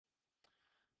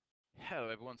Hello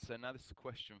everyone, so now this is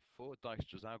question 4,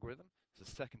 Dijkstra's algorithm.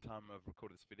 It's the second time I've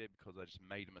recorded this video because I just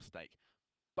made a mistake.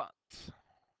 But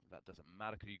that doesn't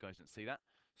matter because you guys didn't see that.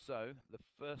 So the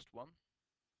first one,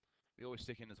 we always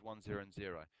stick in as 1, 0 and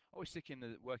 0. I always stick in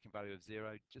the working value of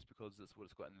 0 just because that's what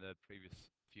it's got in the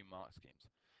previous few mark schemes.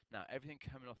 Now everything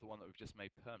coming off the one that we've just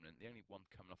made permanent, the only one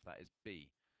coming off that is B.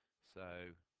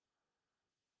 So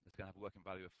it's going to have a working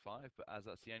value of 5, but as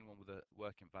that's the only one with a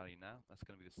working value now, that's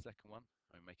going to be the second one,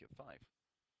 and we make it 5.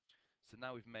 So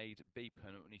now we've made B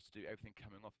permanent, we need to do everything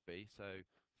coming off B. So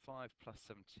 5 plus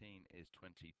 17 is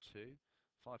 22.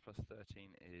 5 plus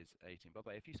 13 is 18. By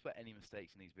the way, if you spot any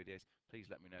mistakes in these videos, please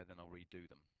let me know, then I'll redo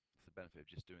them. It's the benefit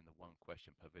of just doing the one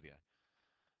question per video.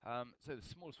 So the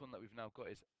smallest one that we've now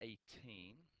got is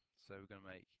 18. So we're going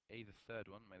to make E the third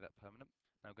one, make that permanent.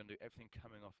 Now we're going to do everything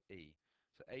coming off E.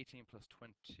 So 18 plus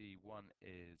 21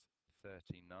 is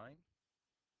 39.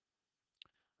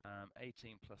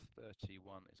 18 plus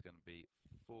 31 is going to be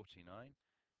 49.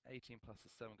 18 plus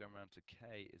the 7 going around to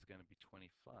K is going to be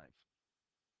 25.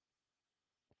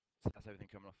 So that's everything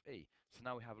coming off E. So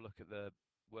now we have a look at the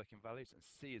working values, and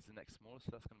C is the next smallest,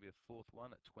 so that's going to be the fourth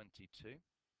one at 22.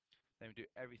 Then we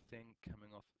do everything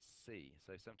coming off C.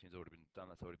 So 17 has already been done,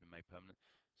 that's already been made permanent.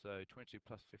 So 22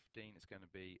 plus 15 is going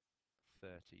to be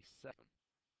 37.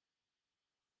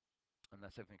 And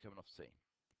that's everything coming off C.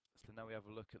 So now we have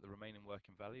a look at the remaining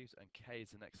working values, and K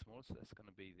is the next smallest, so that's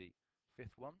going to be the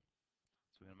fifth one.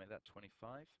 So we're going to make that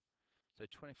 25. So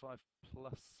 25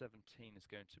 plus 17 is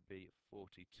going to be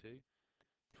 42.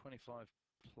 25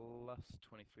 plus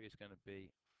 23 is going to be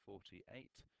 48.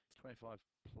 25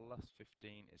 plus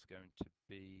 15 is going to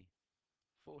be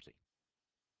 40.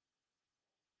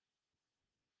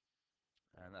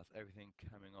 And that's everything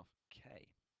coming off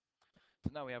K. So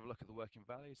now we have a look at the working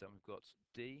values, and we've got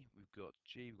D, we've got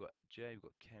G, we've got J, we've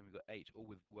got K, and we've got H, all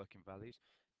with working values.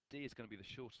 D is going to be the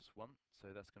shortest one, so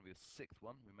that's going to be the sixth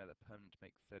one. We made that permanent to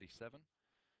make 37.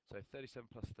 So 37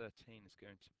 plus 13 is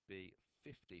going to be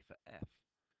 50 for F.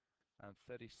 And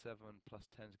 37 plus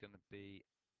 10 is going to be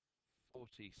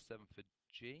 47 for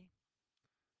G.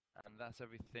 And that's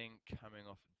everything coming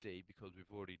off D because we've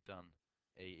already done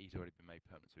E. E's already been made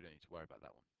permanent, so we don't need to worry about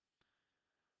that one.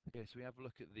 Okay, so we have a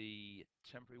look at the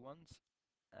temporary ones,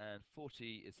 and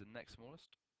 40 is the next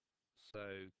smallest.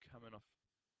 So coming off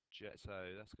J,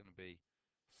 so that's going to be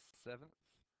 7th,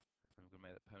 and we're going to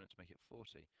make that permanent to make it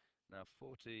 40. Now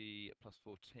 40 plus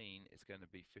 14 is going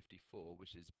to be 54,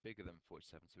 which is bigger than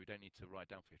 47, so we don't need to write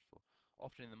down 54.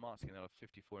 Often in the mark scheme they'll have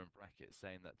 54 in brackets,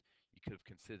 saying that you could have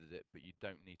considered it, but you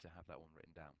don't need to have that one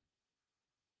written down.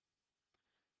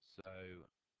 So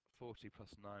 40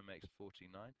 plus 9 makes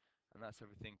 49, and that's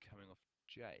everything coming off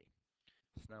J.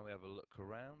 So now we have a look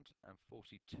around, and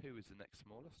 42 is the next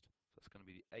smallest, so that's going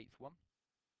to be the 8th one.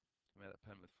 We make that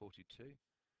permanent with 42.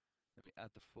 Then we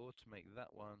add the 4 to make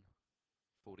that one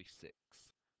 46.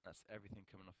 That's everything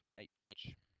coming off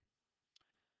H.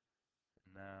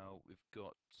 Now we've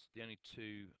got the only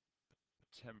two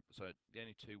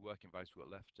working values we've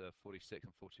got left are 46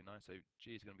 and 49. So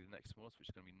G is going to be the next smallest, which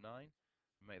is going to be 9.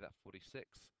 We make that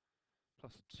 46.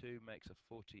 Plus a 2 makes a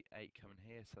 48 coming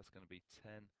here, so that's going to be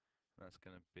 10, and that's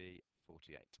going to be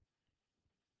 48.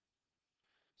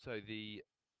 So the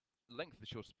length of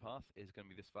the shortest path is going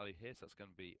to be this value here, so that's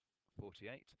going to be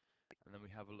 48. And then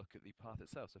we have a look at the path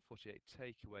itself. So 48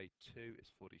 take away 2 is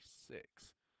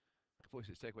 46.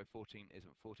 46 take away 14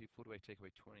 isn't 40. 48 take away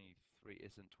 23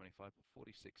 isn't 25. But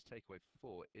 46 take away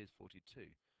 4 is 42.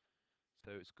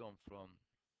 So it's gone from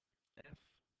F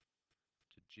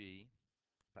to G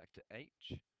back to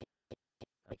H.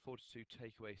 And 42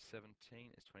 take away 17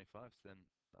 is 25. So then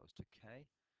that was to K.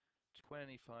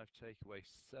 25 take away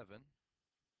 7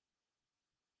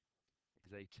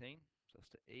 is 18. So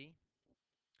that's to E.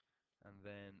 And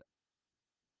then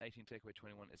 18 take away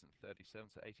 21 isn't 37,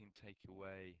 so 18 take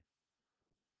away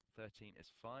 13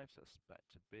 is 5, so that's back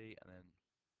to B, and then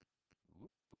whoop,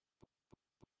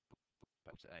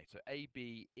 back to A. So A,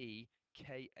 B, E,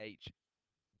 K, H,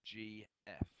 G,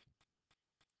 F.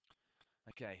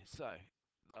 Okay, so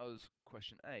that was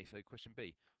question A. So question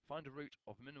B, find a route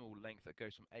of minimal length that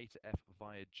goes from A to F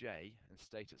via J and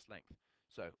state its length.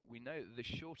 So we know that the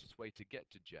shortest way to get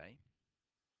to J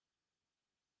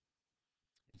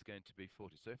is going to be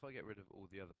 40. So if I get rid of all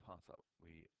the other paths that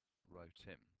we wrote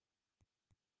in,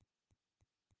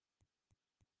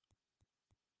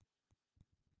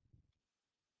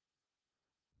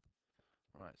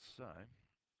 right, so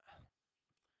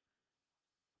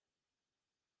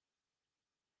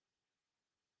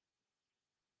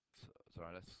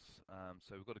sorry,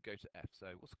 so we've got to go to F. So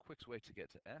what's the quickest way to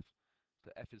get to F?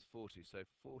 So f is 40. So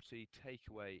 40 take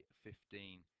away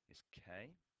 15 is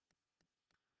k.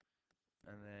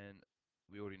 And then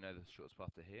we already know the shortest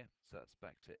path to here, so that's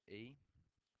back to E,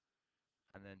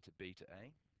 and then to B to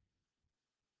A.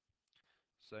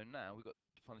 So now we've got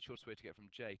to find the shortest way to get from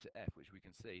J to F, which we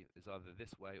can see is either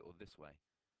this way or this way.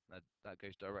 That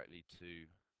goes directly to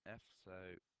F,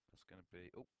 so that's going to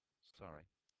be, oh, sorry,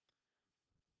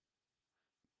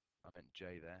 I meant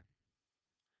J there,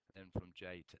 and then from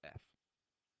J to F.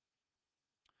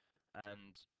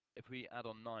 And if we add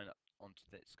on 9 onto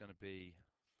this, it's going to be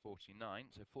 49.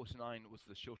 So 49 was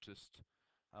the shortest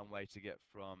way to get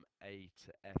from A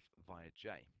to F via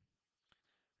J.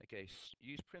 Okay,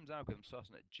 use Prim's algorithm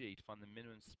starting at G to find the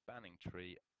minimum spanning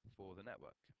tree for the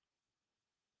network.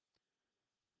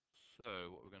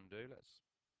 So what we're going to do, let's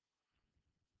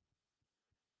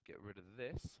get rid of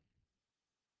this.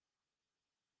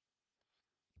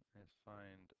 Let's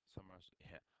find somewhere else.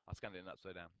 Yeah, I'll scan it in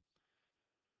upside down.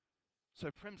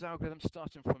 So Prim's algorithm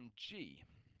starting from G.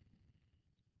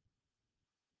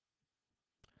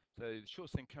 So the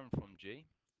shortest thing coming from G.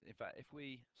 In fact, if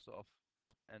we start off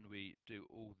and we do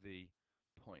all the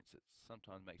points, it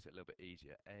sometimes makes it a little bit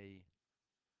easier. A,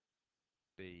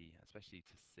 B, especially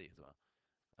to C as well.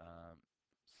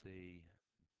 C,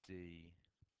 D,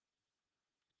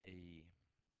 E,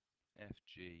 F,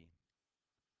 G,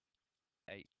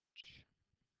 H,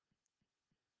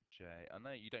 J. I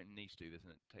know you don't need to do this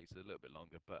and it takes a little bit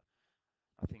longer, but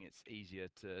I think it's easier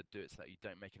to do it so that you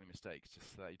don't make any mistakes,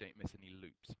 just so that you don't miss any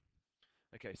loops.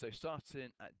 Okay, so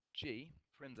starting at G,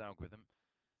 Prim's algorithm,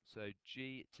 so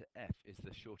G to F is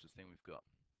the shortest thing we've got.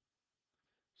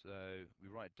 So we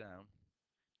write down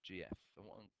GF, and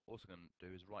what I'm also going to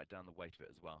do is write down the weight of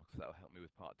it as well, because that will help me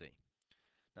with part D.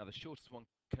 Now the shortest one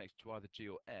connected to either G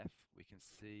or F, we can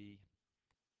see,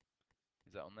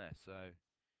 is that on there? So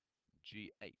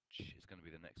GH is going to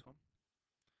be the next one,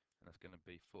 and that's going to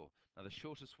be 4. Now the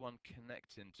shortest one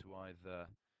connecting to either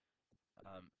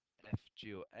F,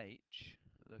 G or H,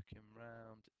 looking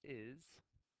round, is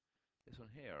this one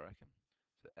here, I reckon.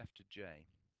 So F to J,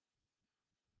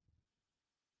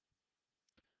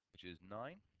 which is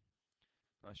 9.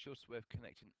 Now the shortest way of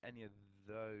connecting any of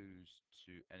those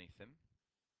to anything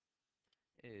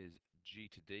is G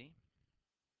to D,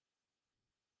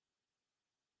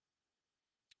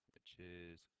 which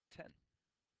is 10.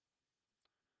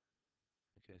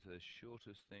 Okay, so the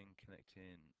shortest thing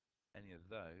connecting any of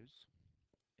those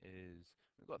is,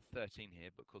 we've got 13 here,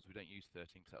 but of course we don't use 13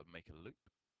 because that would make a loop.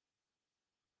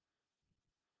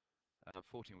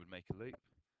 14 would make a loop,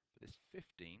 but this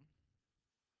 15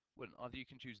 wouldn't. Either you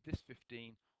can choose this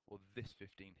 15 or this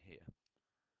 15 here.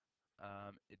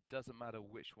 It doesn't matter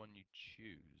which one you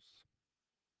choose.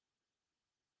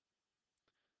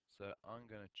 So I'm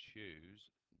going to choose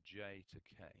J to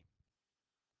K,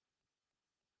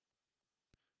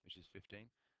 which is 15.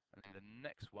 And then the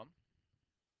next one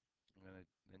I'm going to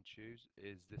then choose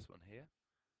is this one here.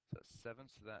 So that's 7.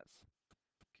 So that's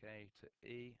K to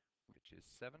E, which is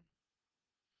 7.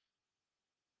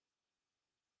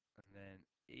 And then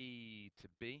E to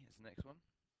B is the next one.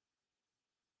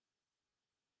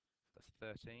 So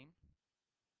that's 13.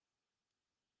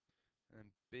 And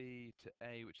then B to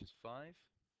A, which is 5.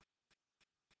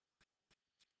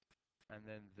 And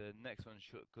then the next one,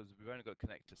 because we've only got to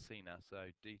connect to C now,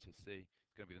 so D to C is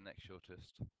going to be the next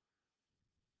shortest, which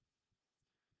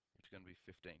is going to be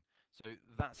 15. So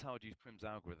that's how I'd use Prim's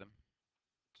algorithm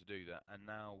to do that, and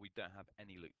now we don't have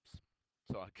any loops.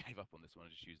 So I gave up on this one, I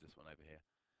just used this one over here.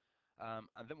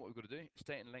 And then what we've got to do,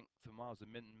 state in length of miles,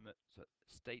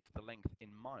 state the length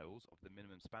in miles of the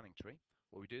minimum spanning tree.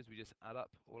 What we do is we just add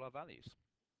up all our values.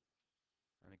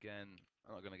 And again,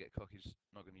 I'm not going to get cocky,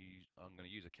 I'm going to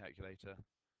use a calculator.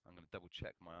 I'm going to double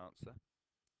check my answer.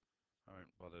 I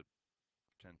won't bother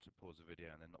pretend to pause the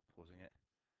video and then not pausing it.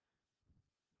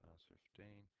 That's 15.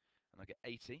 And I get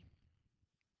 80.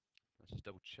 Let's just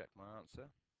double check my answer.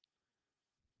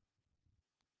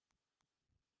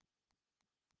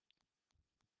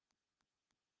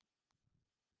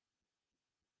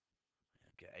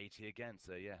 Get 80 again,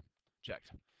 so yeah,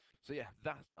 checked. So yeah,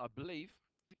 that, I believe,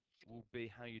 will be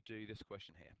how you do this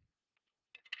question here.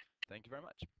 Thank you very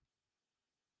much.